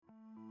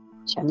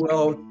Chat.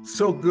 Well,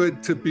 so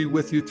good to be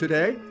with you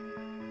today.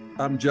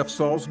 I'm Jeff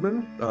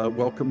Salzman.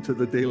 Welcome to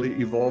the Daily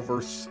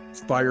Evolvers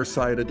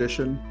Fireside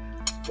Edition.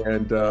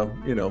 And,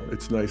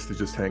 it's nice to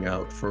just hang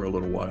out for a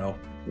little while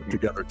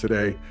together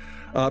today.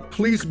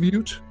 Please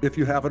mute if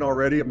you haven't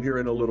already. I'm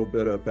hearing a little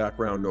bit of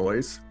background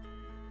noise.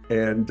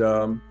 And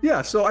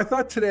so I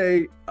thought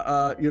today,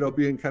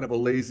 being kind of a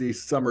lazy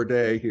summer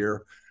day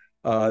here,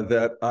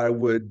 that I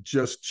would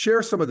just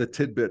share some of the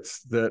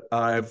tidbits that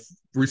I've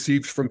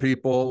received from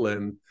people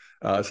and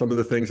some of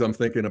the things I'm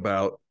thinking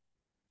about,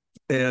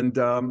 and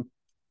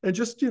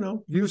just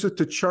use it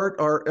to chart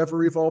our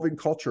ever-evolving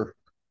culture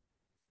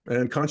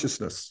and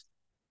consciousness,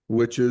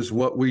 which is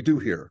what we do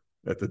here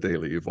at the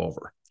Daily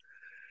Evolver.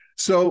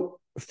 So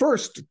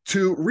first,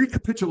 to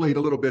recapitulate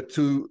a little bit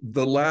to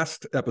the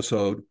last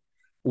episode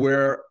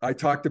where I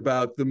talked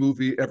about the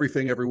movie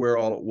Everything Everywhere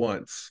All at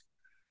Once.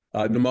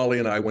 Namali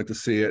and I went to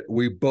see it.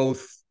 We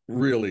both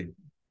really,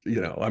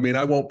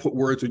 I won't put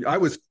words in. I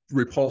was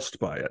repulsed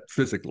by it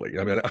physically.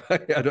 I mean, I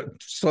had a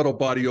subtle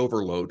body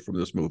overload from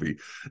this movie.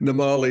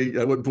 Namali,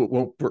 I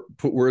won't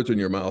put words in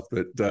your mouth,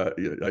 but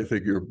I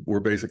think we're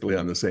basically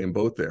on the same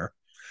boat there.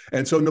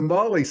 And so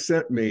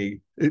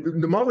Namali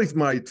Namali's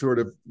my sort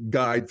of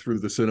guide through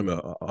the cinema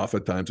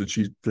oftentimes, and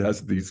she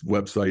has these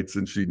websites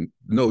and she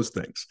knows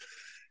things.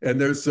 And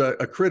there's a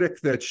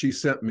critic that she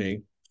sent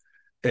me,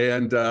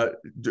 and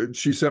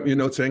she sent me a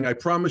note saying, "I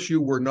promise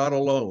you we're not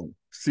alone.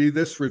 See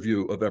this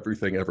review of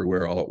Everything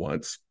Everywhere All at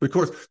Once."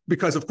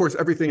 Because of course,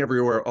 Everything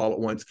Everywhere All at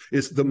Once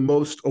is the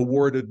most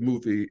awarded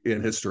movie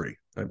in history.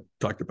 I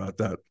talked about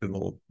that in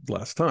the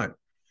last time.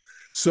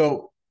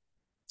 So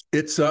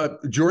it's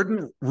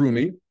Jordan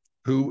Rumi,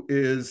 who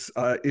is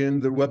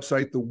in the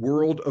website The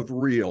World of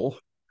Real.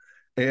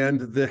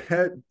 And the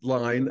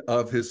headline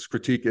of his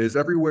critique is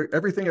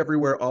Everything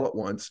Everywhere All at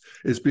Once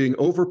is being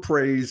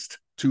overpraised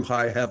to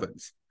high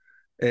heavens.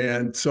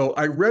 And so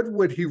I read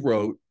what he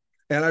wrote,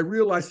 and I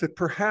realized that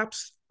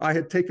perhaps I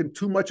had taken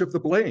too much of the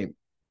blame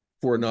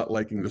for not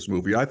liking this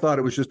movie. I thought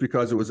it was just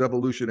because it was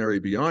evolutionary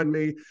beyond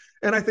me.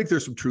 And I think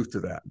there's some truth to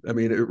that. I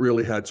mean, it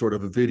really had sort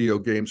of a video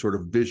game sort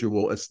of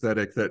visual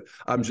aesthetic that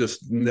I'm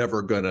just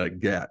never going to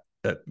get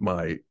at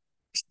my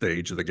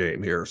stage of the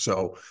game here.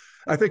 So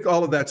I think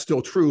all of that's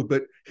still true,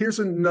 but here's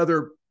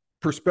another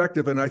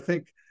perspective, and I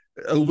think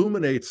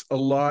illuminates a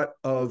lot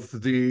of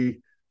the,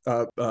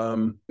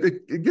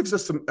 it gives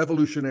us some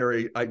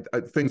evolutionary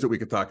things that we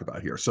could talk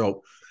about here.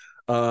 So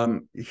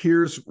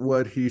here's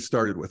what he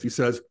started with. He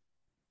says,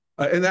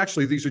 and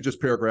actually these are just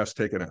paragraphs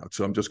taken out,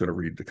 so I'm just going to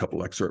read a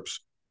couple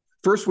excerpts.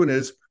 First one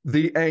is,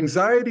 the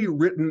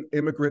anxiety-ridden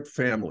immigrant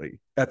family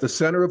at the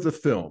center of the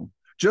film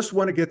just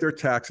want to get their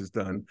taxes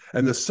done,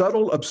 and the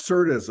subtle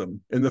absurdism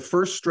in the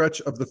first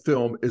stretch of the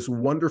film is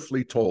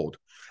wonderfully told.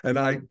 And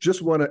I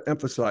just want to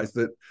emphasize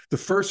that the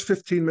first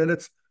 15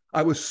 minutes,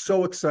 I was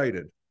so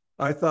excited.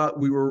 I thought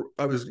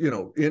I was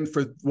in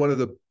for one of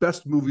the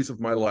best movies of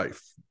my life.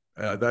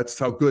 That's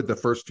how good the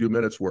first few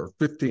minutes were,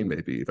 15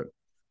 maybe even.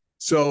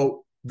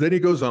 So then he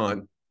goes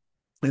on,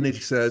 and he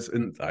says,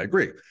 and I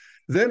agree,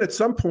 then at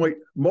some point,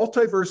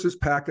 multiverses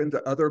pack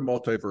into other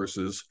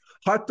multiverses.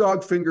 Hot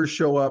dog fingers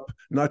show up,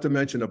 not to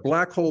mention a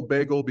black hole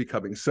bagel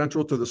becoming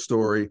central to the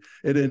story,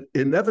 and it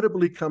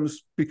inevitably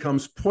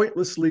becomes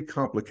pointlessly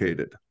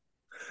complicated.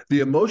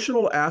 The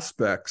emotional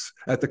aspects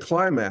at the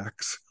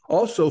climax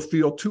also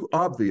feel too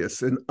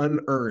obvious and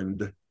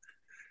unearned.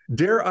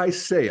 Dare I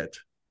say it,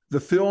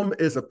 the film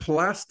is a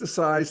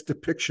plasticized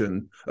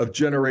depiction of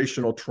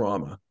generational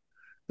trauma.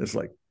 It's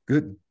like,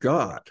 good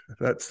God,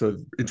 that's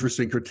an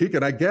interesting critique,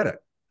 and I get it.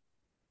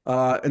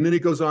 And then he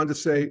goes on to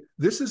say,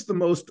 this is the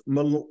most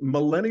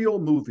millennial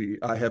movie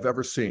I have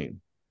ever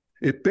seen.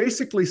 It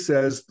basically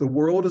says the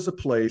world is a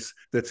place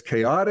that's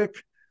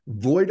chaotic,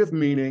 void of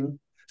meaning,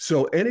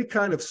 so any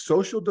kind of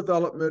social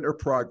development or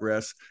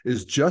progress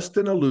is just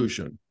an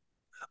illusion,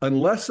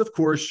 unless, of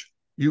course,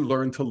 you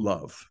learn to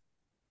love.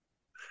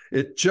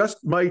 It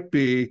just might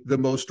be the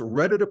most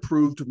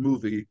Reddit-approved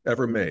movie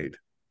ever made.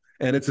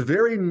 And its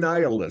very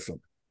nihilism,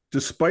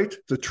 despite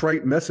the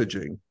trite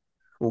messaging,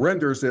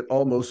 renders it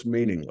almost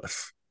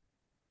meaningless.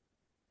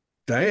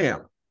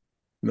 Damn,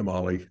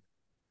 Namali.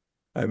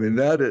 I mean,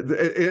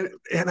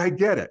 and I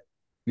get it.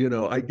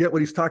 I get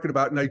what he's talking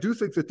about. And I do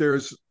think that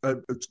there's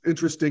an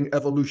interesting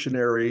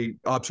evolutionary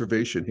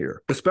observation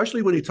here,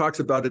 especially when he talks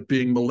about it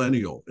being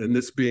millennial and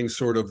this being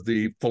sort of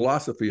the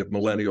philosophy of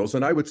millennials.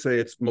 And I would say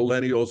it's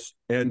millennials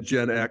and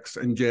Gen X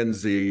and Gen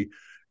Z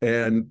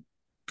and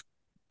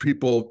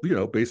people,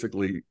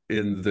 basically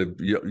in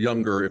the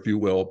younger, if you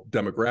will,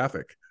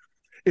 demographic.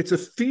 It's a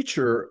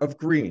feature of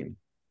green.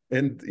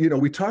 And,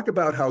 we talk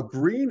about how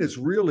green is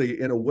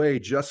really, in a way,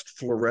 just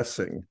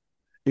fluorescing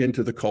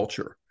into the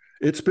culture.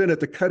 It's been at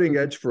the cutting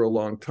edge for a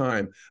long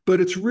time, but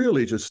it's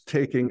really just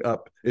taking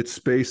up its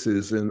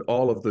spaces in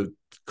all of the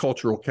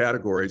cultural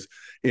categories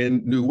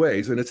in new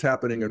ways, and it's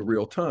happening in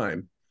real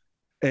time.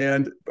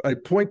 And I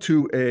point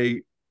to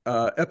a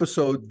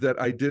episode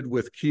that I did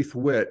with Keith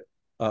Witt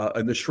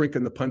in the Shrink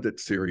and the Pundit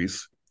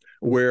series,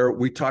 where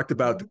we talked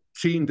about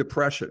teen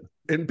depression.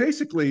 And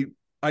basically,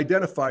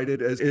 identified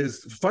it as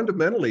is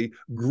fundamentally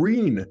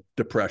green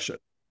depression.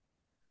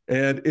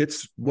 And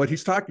it's what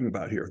he's talking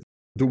about here.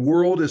 The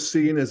world is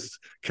seen as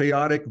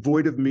chaotic,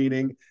 void of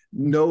meaning,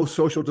 no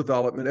social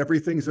development,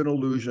 everything's an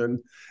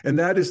illusion. And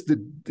that is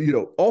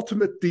the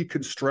ultimate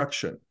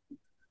deconstruction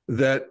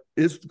that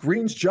is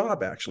Green's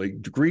job, actually.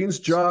 Green's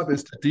job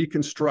is to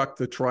deconstruct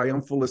the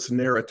triumphalist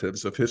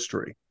narratives of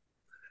history.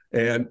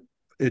 And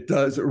it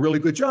does a really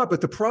good job.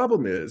 But the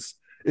problem is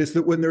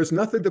that when there's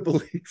nothing to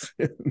believe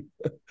in,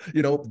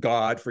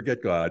 God,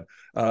 forget God,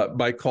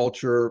 my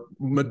culture,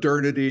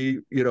 modernity,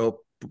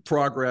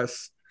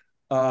 progress,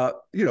 at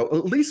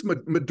least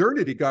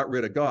modernity got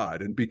rid of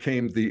God and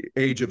became the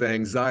age of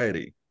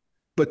anxiety.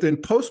 But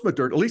then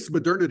at least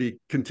modernity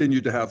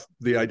continued to have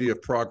the idea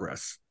of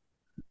progress.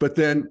 But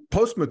then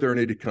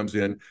postmodernity comes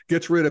in,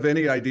 gets rid of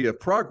any idea of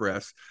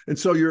progress. And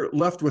so you're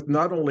left with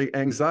not only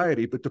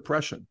anxiety, but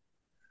depression.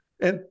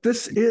 And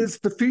this is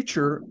the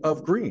feature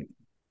of Green.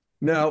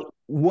 Now,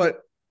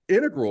 what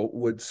Integral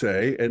would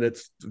say, and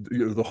it's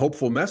the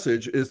hopeful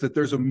message, is that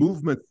there's a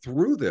movement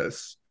through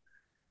this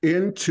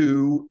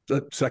into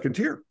the second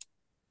tier,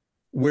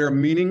 where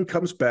meaning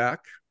comes back.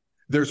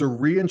 There's a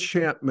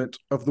re-enchantment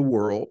of the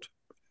world.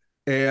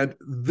 And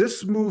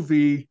this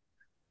movie,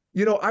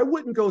 I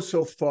wouldn't go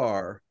so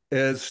far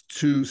as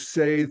to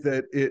say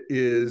that it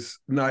is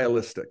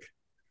nihilistic,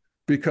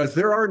 because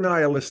there are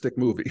nihilistic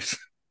movies.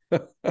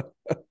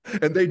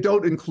 And they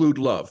don't include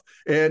love.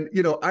 And,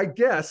 I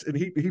guess, and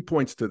he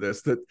points to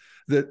this,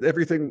 that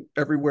Everything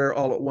Everywhere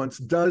All at Once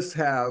does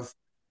have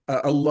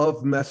a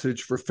love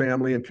message for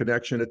family and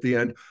connection at the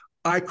end.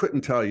 I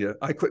couldn't tell you.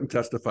 I couldn't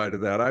testify to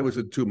that. I was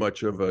in too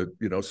much of a,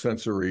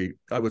 sensory,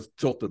 I was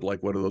tilted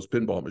like one of those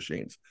pinball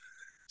machines.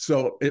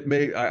 So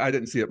I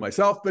didn't see it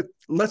myself, but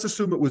let's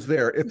assume it was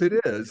there. If it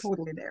is,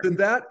 totally there. Then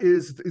that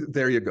is,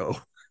 there you go.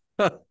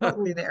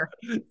 Totally there.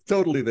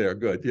 Totally there.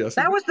 Good. Yes.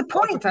 That was the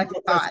point, I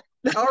thought.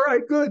 All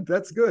right, good.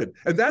 That's good.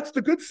 And that's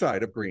the good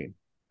side of Green,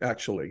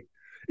 actually,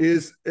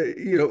 is,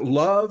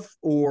 love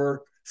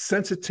or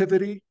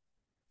sensitivity,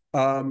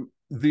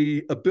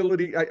 the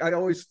ability. I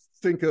always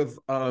think of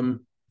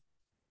when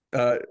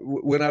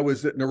I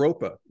was at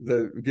Naropa,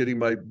 getting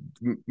my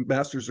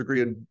master's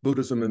degree in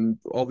Buddhism and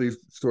all these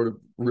sort of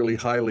really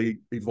highly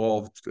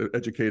evolved,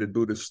 educated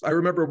Buddhists. I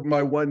remember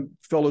my one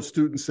fellow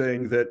student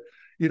saying that,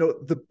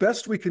 the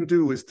best we can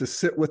do is to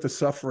sit with the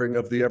suffering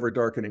of the ever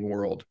darkening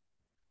world.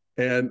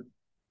 And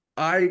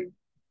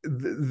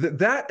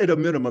that at a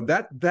minimum,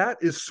 that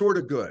is sort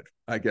of good,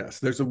 I guess.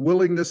 There's a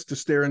willingness to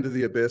stare into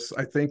the abyss.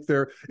 I think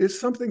there is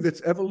something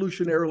that's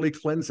evolutionarily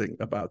cleansing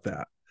about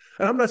that.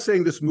 And I'm not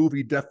saying this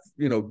movie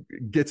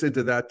gets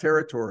into that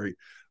territory,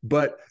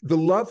 but the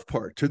love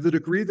part, to the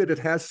degree that it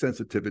has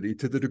sensitivity,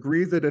 to the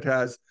degree that it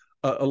has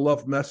a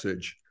love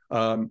message,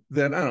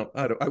 then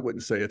I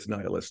wouldn't say it's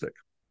nihilistic.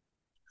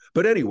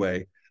 But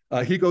anyway,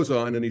 he goes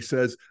on and he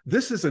says,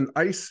 this is an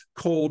ice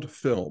cold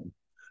film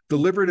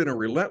delivered in a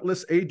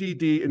relentless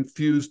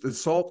ADD-infused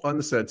assault on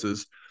the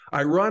senses.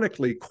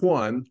 Ironically,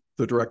 Kwan,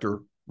 the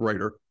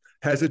director-writer,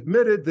 has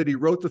admitted that he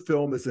wrote the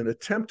film as an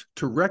attempt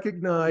to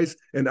recognize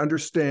and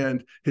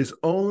understand his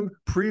own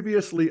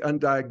previously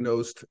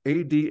undiagnosed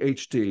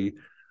ADHD,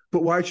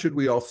 but why should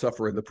we all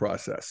suffer in the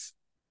process?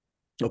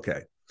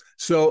 Okay,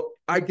 so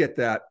I get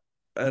that.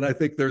 And I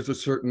think there's a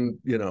certain,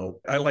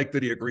 I like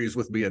that he agrees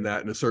with me in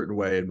that in a certain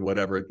way and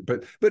whatever,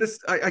 but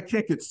I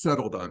can't get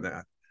settled on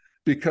that,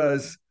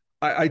 because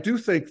I do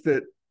think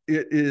that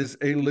it's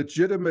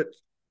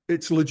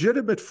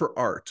legitimate for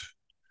art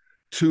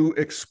to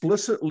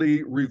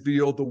explicitly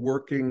reveal the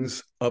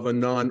workings of a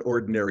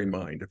non-ordinary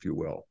mind, if you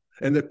will.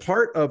 And that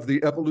part of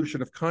the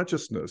evolution of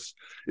consciousness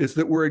is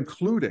that we're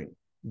including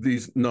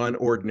these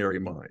non-ordinary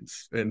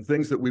minds and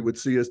things that we would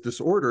see as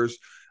disorders,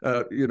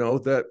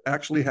 that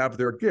actually have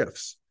their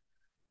gifts.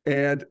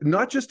 And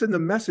not just in the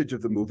message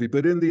of the movie,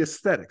 but in the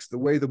aesthetics, the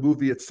way the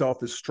movie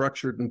itself is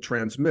structured and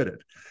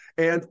transmitted.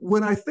 And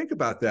when I think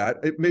about that,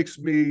 it makes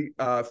me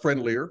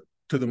friendlier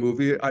to the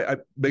movie. It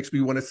makes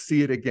me want to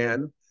see it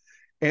again.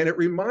 And it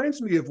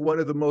reminds me of one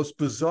of the most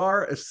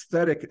bizarre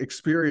aesthetic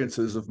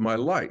experiences of my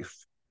life,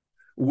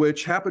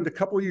 which happened a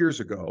couple of years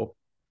ago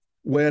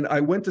when I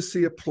went to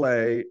see a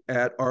play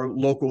at our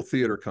local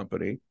theater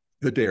company,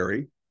 The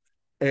Dairy.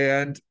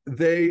 And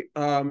they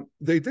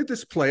did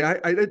this play.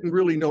 I didn't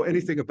really know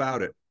anything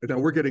about it. Now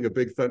we're getting a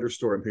big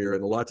thunderstorm here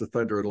and lots of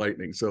thunder and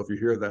lightning. So if you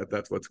hear that,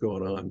 that's what's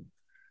going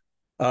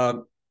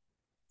on.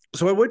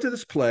 So I went to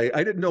this play.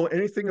 I didn't know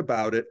anything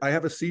about it. I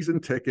have a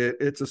season ticket.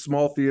 It's a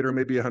small theater,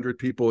 maybe 100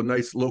 people, a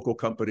nice local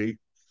company.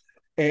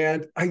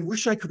 And I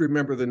wish I could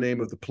remember the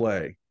name of the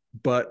play,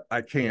 but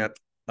I can't.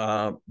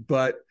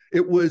 But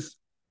it was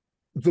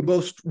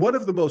one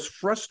of the most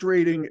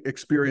frustrating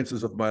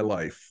experiences of my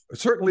life,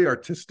 certainly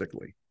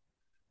artistically.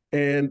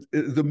 And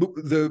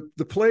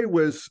the play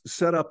was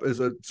set up as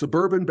a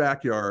suburban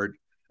backyard,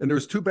 and there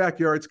was two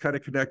backyards kind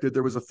of connected.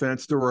 There was a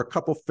fence. There were a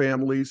couple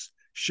families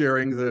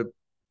sharing the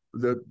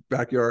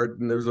backyard,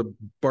 and there was a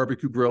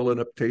barbecue grill and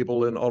a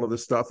table and all of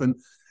this stuff. And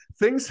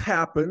things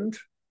happened,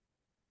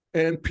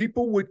 and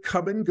people would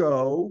come and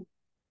go.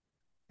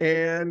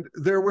 And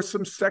there were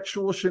some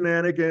sexual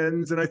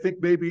shenanigans. And I think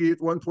maybe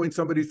at one point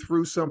somebody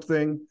threw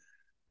something,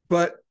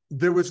 but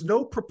there was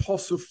no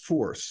propulsive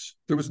force.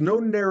 There was no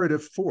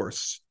narrative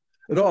force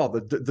at all.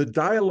 The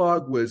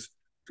dialogue was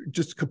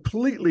just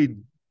completely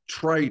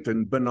trite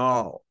and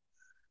banal.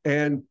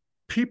 And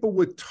people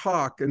would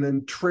talk and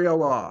then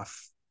trail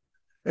off.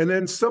 And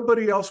then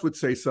somebody else would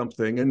say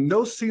something, and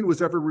no scene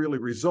was ever really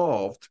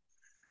resolved.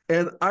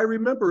 And I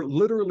remember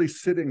literally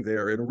sitting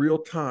there in real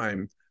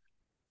time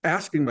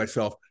asking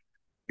myself,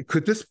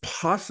 could this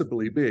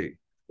possibly be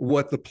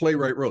what the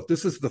playwright wrote?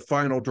 This is the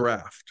final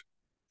draft.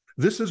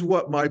 This is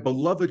what my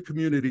beloved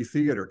community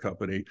theater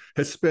company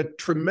has spent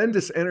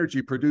tremendous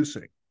energy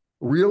producing.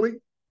 Really?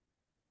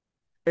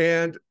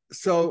 And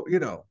so,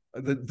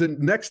 the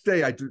next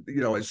day, I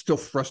was still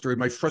frustrated.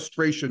 My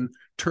frustration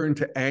turned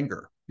to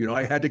anger.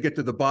 I had to get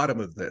to the bottom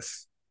of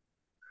this.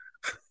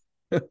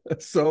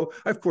 So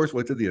I, of course,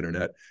 went to the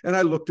internet and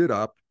I looked it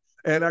up.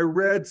 And I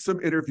read some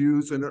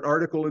interviews and an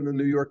article in the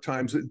New York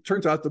Times. It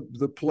turns out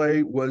the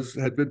play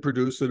had been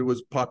produced and it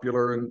was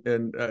popular,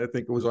 and I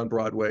think it was on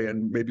Broadway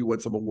and maybe won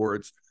some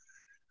awards.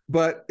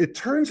 But it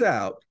turns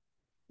out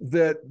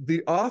that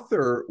the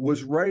author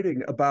was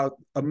writing about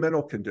a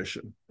mental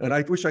condition. And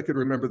I wish I could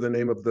remember the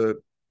name of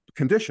the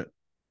condition,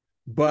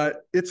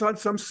 but it's on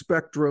some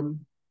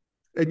spectrum.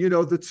 And,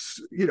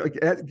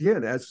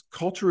 again, as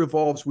culture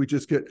evolves, we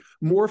just get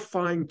more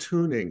fine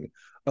tuning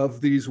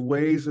of these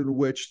ways in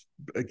which,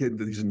 again,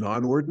 these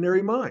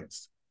non-ordinary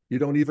minds,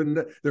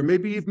 there may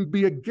even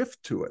be a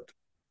gift to it.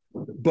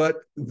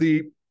 But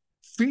the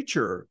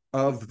feature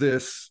of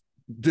this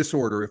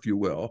disorder, if you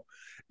will,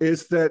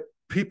 is that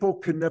people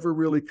can never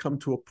really come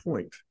to a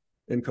point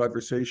in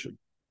conversation.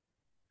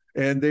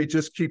 And they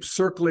just keep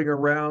circling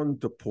around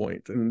the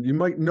point. And you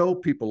might know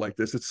people like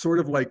this. It's sort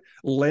of like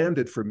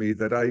landed for me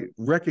that I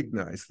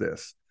recognize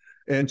this.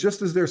 And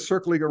just as they're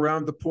circling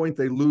around the point,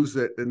 they lose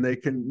it and they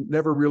can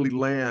never really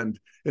land.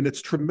 And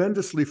it's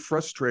tremendously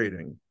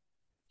frustrating,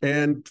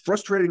 and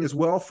frustrating as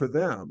well for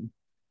them.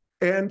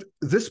 And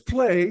this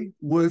play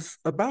was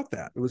about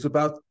that. It was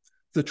about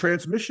the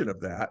transmission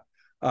of that.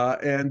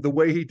 And the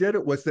way he did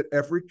it was that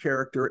every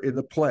character in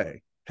the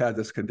play had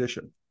this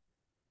condition.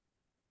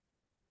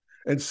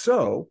 And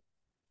so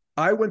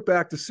I went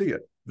back to see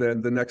it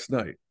then the next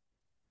night.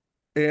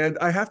 And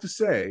I have to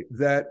say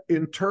that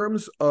in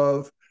terms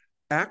of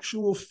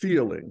actual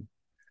feeling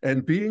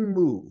and being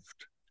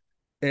moved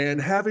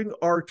and having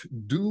art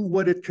do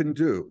what it can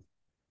do,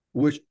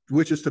 which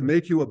is to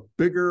make you a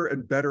bigger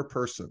and better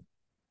person,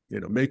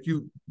 make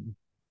you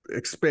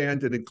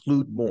expand and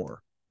include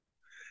more.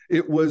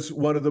 It was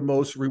one of the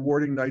most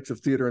rewarding nights of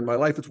theater in my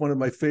life. It's one of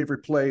my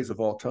favorite plays of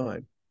all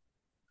time.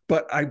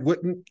 But I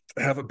wouldn't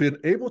have been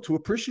able to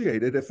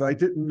appreciate it if I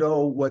didn't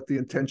know what the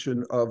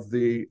intention of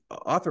the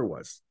author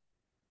was.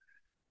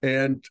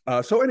 And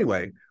so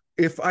anyway,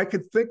 if I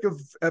could think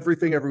of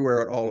everything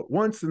everywhere all at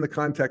once in the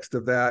context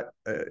of that,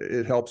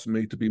 it helps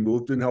me to be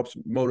moved and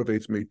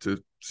motivates me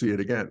to see it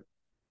again.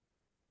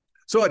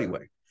 So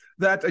anyway,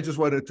 that I just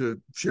wanted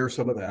to share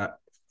some of that.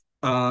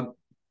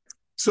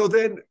 So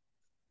then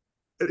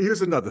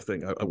here's another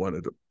thing I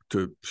wanted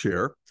to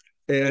share.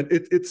 And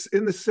it's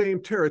in the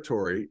same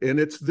territory, and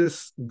it's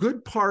this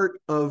good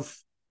part of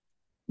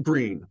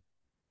Green,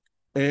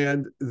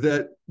 and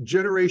that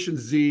Generation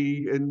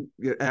Z and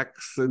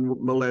X and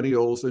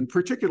millennials, and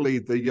particularly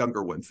the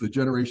younger ones, the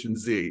Generation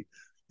Z.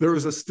 There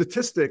was a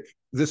statistic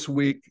this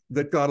week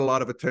that got a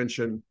lot of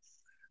attention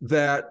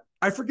that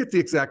I forget the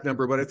exact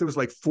number, but I think it was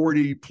like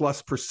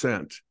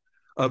 40+%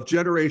 of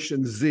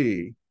Generation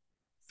Z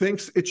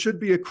thinks it should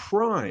be a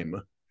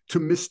crime to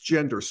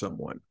misgender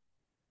someone.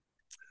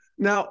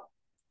 Now,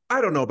 I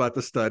don't know about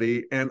the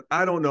study, and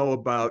I don't know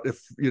about if,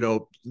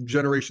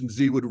 Generation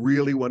Z would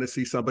really want to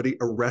see somebody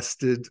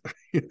arrested,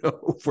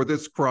 for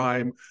this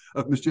crime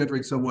of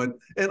misgendering someone.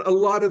 And a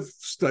lot of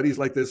studies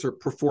like this are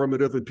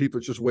performative, and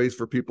it's just ways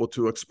for people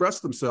to express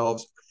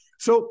themselves.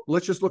 So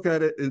let's just look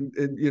at it in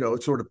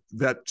sort of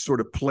that sort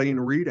of plain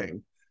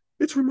reading.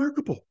 It's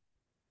remarkable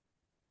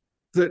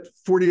that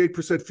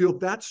 48% feel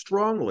that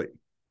strongly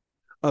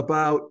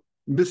about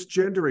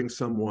misgendering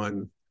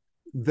someone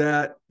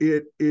that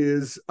it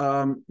is,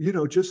 once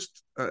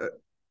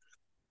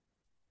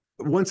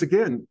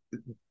again,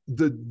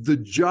 the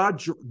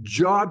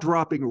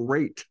jaw-dropping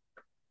rate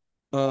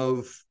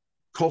of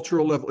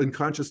cultural level and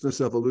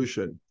consciousness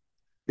evolution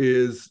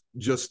is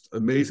just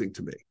amazing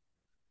to me.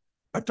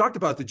 I've talked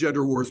about the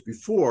gender wars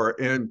before,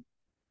 and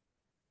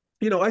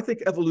I think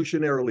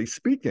evolutionarily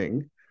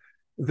speaking,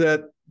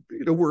 that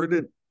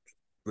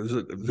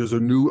there's a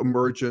new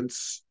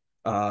emergence,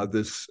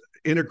 this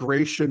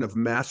integration of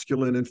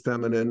masculine and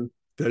feminine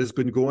that has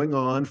been going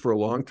on for a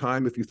long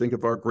time. If you think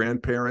of our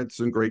grandparents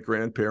and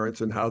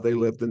great-grandparents and how they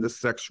lived in the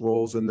sex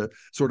roles and the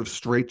sort of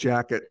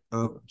straitjacket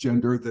of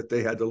gender that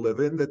they had to live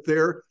in, that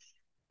there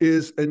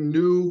is a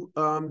new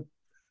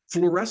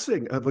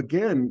fluorescing of,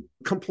 again,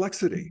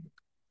 complexity,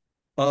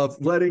 of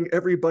letting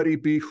everybody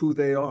be who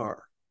they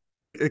are,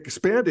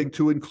 expanding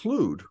to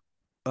include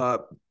uh,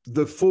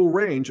 the full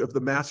range of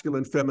the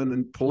masculine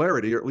feminine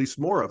polarity, or at least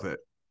more of it.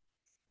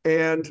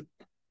 And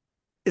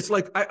it's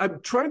like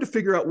I'm trying to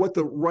figure out what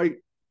the right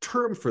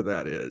term for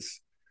that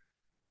is.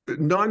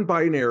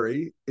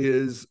 Non-binary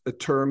is a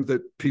term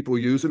that people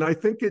use, and I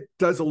think it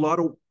does a lot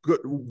of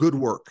good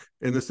work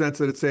in the sense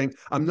that it's saying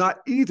I'm not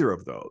either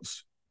of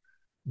those,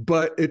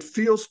 but it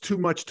feels too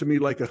much to me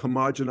like a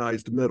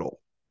homogenized middle.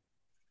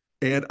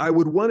 And I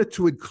would want it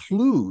to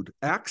include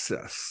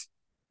access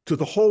to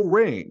the whole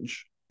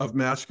range of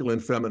masculine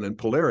feminine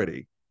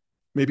polarity.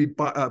 Maybe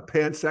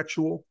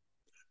pansexual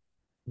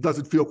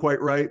doesn't feel quite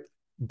right.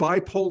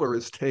 Bipolar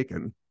is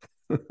taken.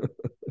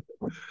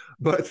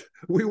 But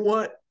we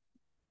want,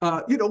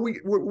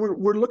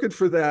 we're looking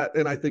for that,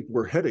 and I think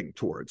we're heading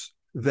towards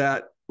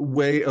that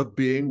way of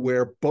being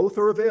where both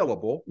are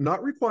available,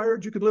 not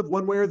required. You can live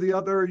one way or the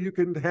other. You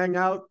can hang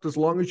out as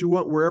long as you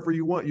want, wherever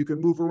you want. You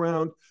can move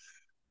around.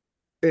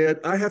 And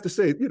I have to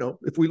say,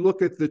 if we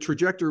look at the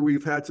trajectory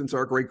we've had since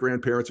our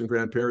great-grandparents and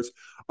grandparents,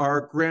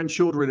 our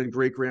grandchildren and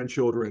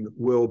great-grandchildren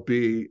will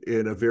be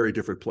in a very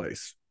different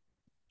place.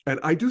 And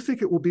I do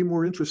think it will be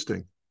more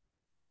interesting.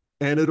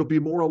 And it'll be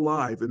more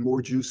alive and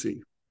more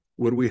juicy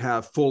when we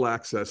have full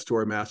access to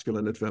our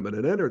masculine and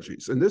feminine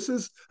energies. And this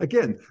is,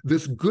 again,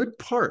 this good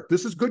part.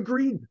 This is good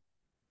green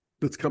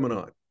that's coming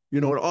on.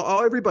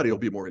 Everybody will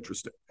be more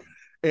interested.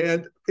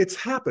 And it's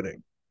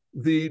happening.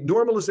 The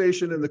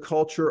normalization in the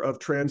culture of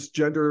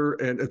transgender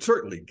and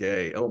certainly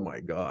gay, oh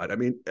my God. I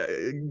mean,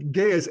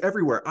 gay is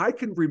everywhere. I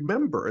can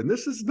remember, and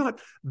this is not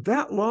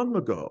that long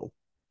ago,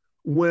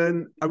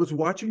 when I was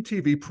watching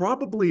TV,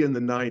 probably in the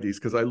 90s,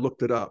 because I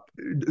looked it up.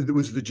 It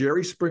was the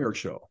Jerry Springer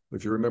show,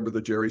 if you remember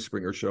the Jerry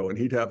Springer show, and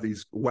he'd have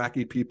these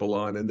wacky people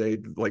on and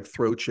they'd like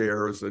throw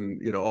chairs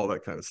and, all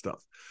that kind of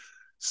stuff.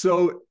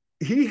 So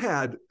he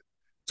had,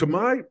 to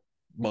my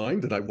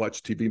mind, and I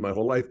watched TV my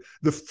whole life,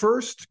 the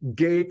first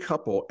gay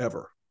couple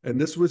ever.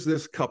 And this was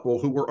this couple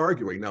who were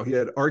arguing. Now, he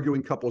had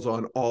arguing couples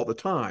on all the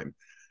time,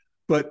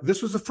 but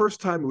this was the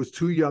first time it was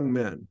two young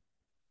men.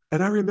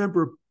 And I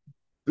remember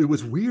it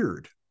was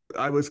weird.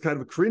 I was kind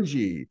of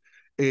cringy.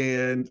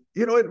 And,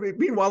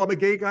 meanwhile, I'm a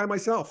gay guy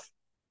myself.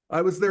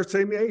 I was their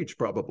same age,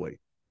 probably.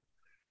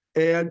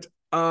 And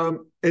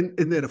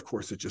then, of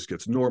course, it just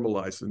gets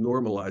normalized and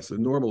normalized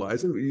and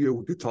normalized. And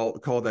you could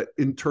call that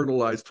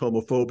internalized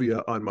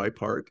homophobia on my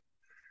part.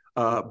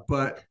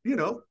 But,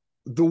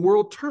 the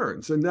world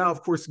turns. And now,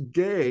 of course,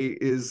 gay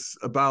is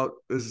about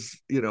as,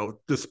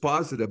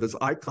 dispositive as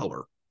eye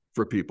color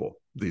for people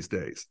these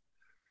days.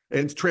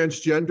 And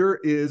transgender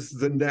is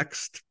the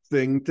next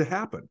thing to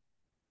happen.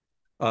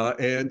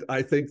 And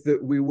I think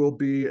that we will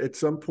be at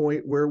some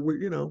point where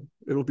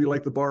it'll be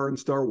like the bar in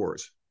Star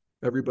Wars.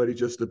 Everybody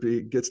gets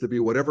to be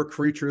whatever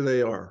creature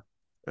they are.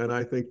 And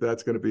I think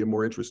that's going to be a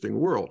more interesting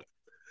world.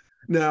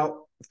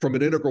 Now, from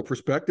an integral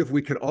perspective,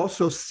 we can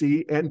also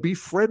see and be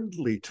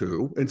friendly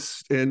to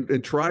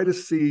and try to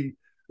see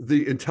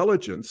the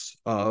intelligence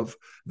of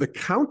the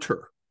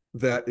counter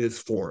that is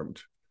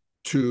formed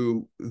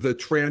to the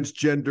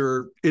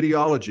transgender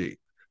ideology,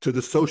 to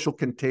the social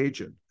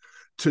contagion,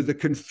 to the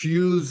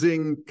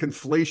confusing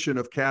conflation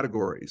of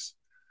categories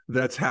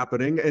that's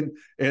happening,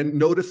 and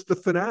notice the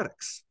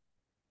fanatics.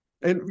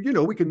 And,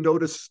 we can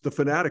notice the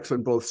fanatics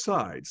on both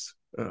sides.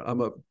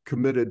 I'm a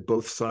committed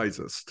both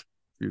sidesist,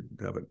 if you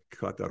haven't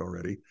caught that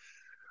already.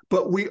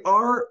 But we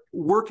are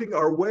working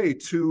our way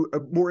to a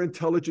more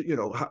intelligent,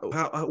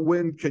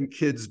 when can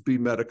kids be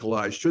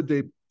medicalized? Should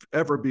they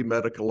ever be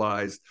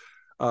medicalized?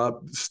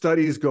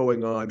 Studies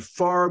going on,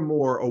 far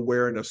more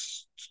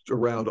awareness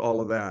around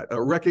all of that,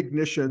 a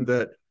recognition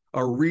that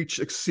our reach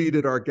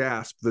exceeded our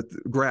grasp,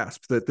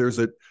 that there's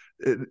an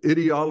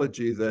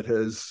ideology that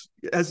has,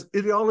 as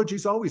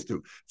ideologies always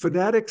do,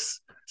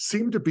 fanatics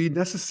seem to be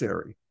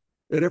necessary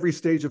at every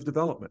stage of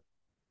development.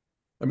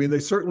 I mean, they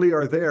certainly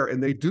are there,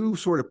 and they do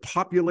sort of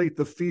populate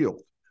the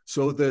field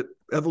so that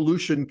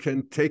evolution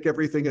can take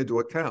everything into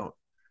account.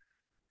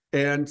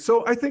 And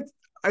so I think,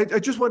 I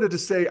just wanted to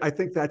say, I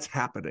think that's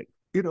happening.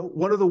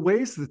 One of the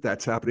ways that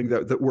that's happening,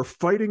 that we're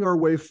fighting our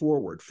way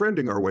forward,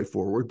 friending our way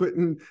forward, but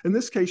in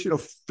this case,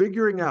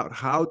 figuring out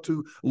how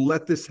to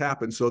let this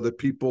happen so that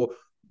people,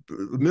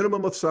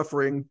 minimum of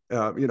suffering,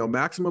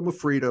 maximum of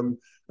freedom,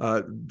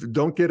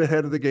 don't get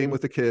ahead of the game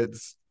with the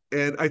kids.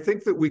 And I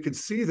think that we can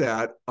see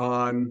that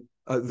on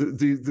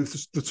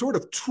the sort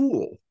of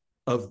tool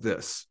of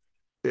this,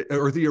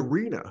 or the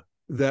arena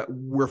that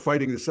we're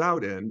fighting this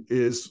out in,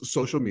 is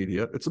social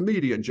media. It's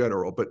media in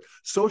general, but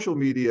social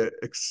media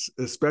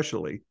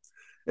especially.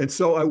 And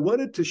so I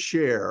wanted to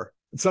share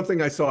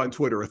something I saw on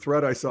Twitter, a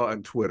thread I saw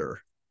on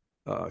Twitter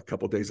a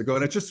couple of days ago.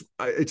 And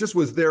it just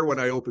was there when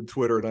I opened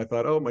Twitter, and I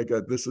thought, oh my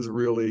God, this is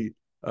really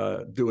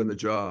doing the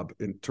job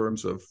in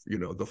terms of,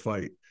 the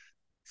fight.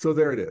 So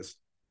there it is.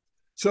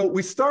 So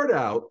we start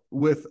out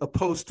with a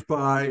post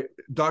by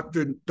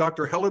Dr.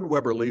 Helen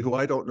Weberly, who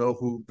I don't know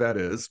who that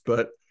is,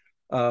 but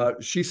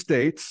she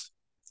states,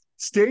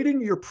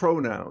 stating your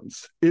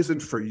pronouns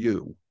isn't for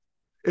you.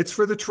 It's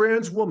for the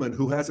trans woman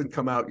who hasn't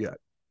come out yet.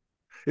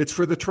 It's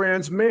for the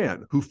trans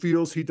man who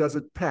feels he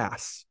doesn't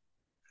pass.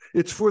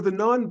 It's for the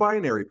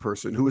non-binary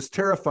person who is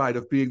terrified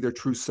of being their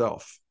true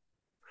self.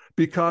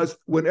 Because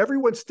when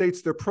everyone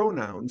states their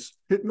pronouns,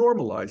 it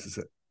normalizes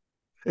it.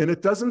 And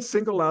it doesn't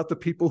single out the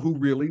people who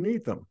really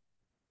need them.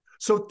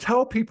 So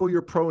tell people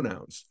your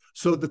pronouns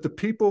so that the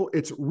people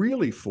it's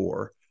really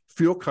for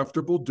feel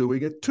comfortable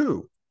doing it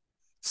too.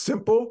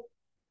 Simple,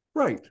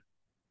 right.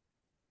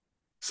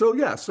 So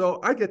yeah, so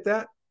I get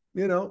that.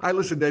 I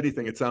listen to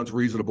anything. It sounds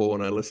reasonable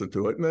when I listen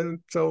to it. And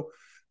then so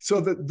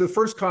the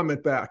first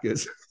comment back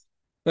is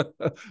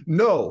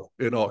no,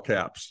 in all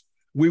caps.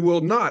 We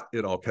will not,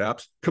 in all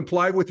caps,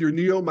 comply with your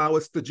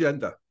neo-Maoist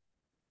agenda.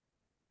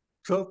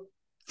 So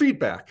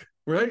feedback,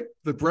 right?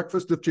 The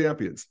breakfast of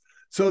champions.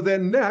 So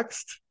then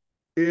next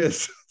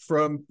is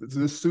from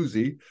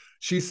Susie.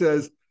 She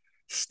says,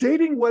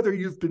 stating whether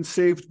you've been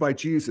saved by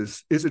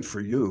Jesus isn't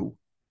for you.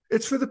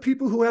 It's for the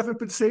people who haven't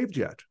been saved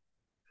yet.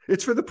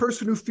 It's for the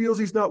person who feels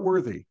he's not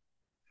worthy.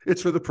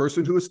 It's for the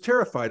person who is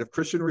terrified of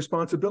Christian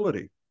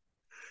responsibility.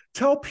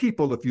 Tell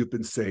people if you've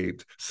been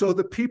saved so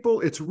the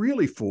people it's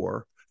really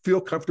for feel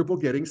comfortable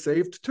getting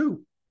saved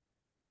too.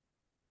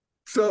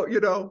 So,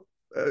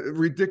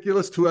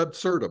 ridiculous to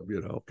absurdum,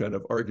 kind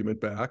of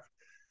argument back.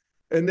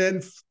 And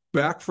then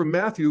back from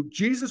Matthew,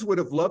 Jesus would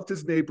have loved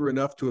his neighbor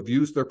enough to have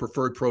used their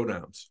preferred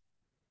pronouns.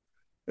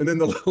 And then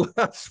the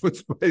last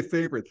one's my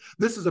favorite.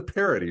 This is a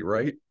parody,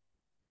 right?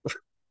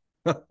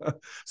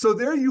 So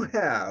there you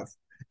have,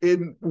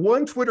 in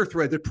one Twitter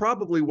thread that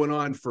probably went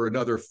on for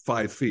another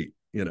 5 feet,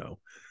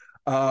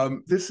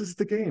 this is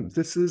the game.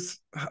 This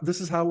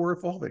is how we're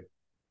evolving.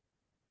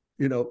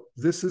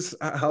 This is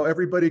how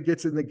everybody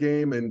gets in the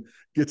game and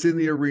gets in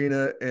the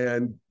arena,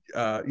 and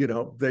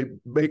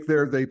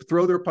they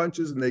throw their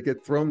punches and they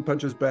get thrown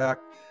punches back.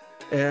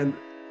 And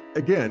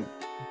again,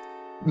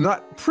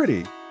 not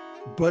pretty,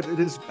 but it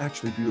is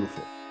actually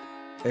beautiful.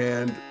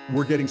 And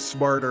we're getting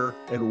smarter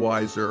and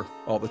wiser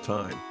all the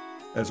time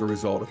as a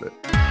result of it.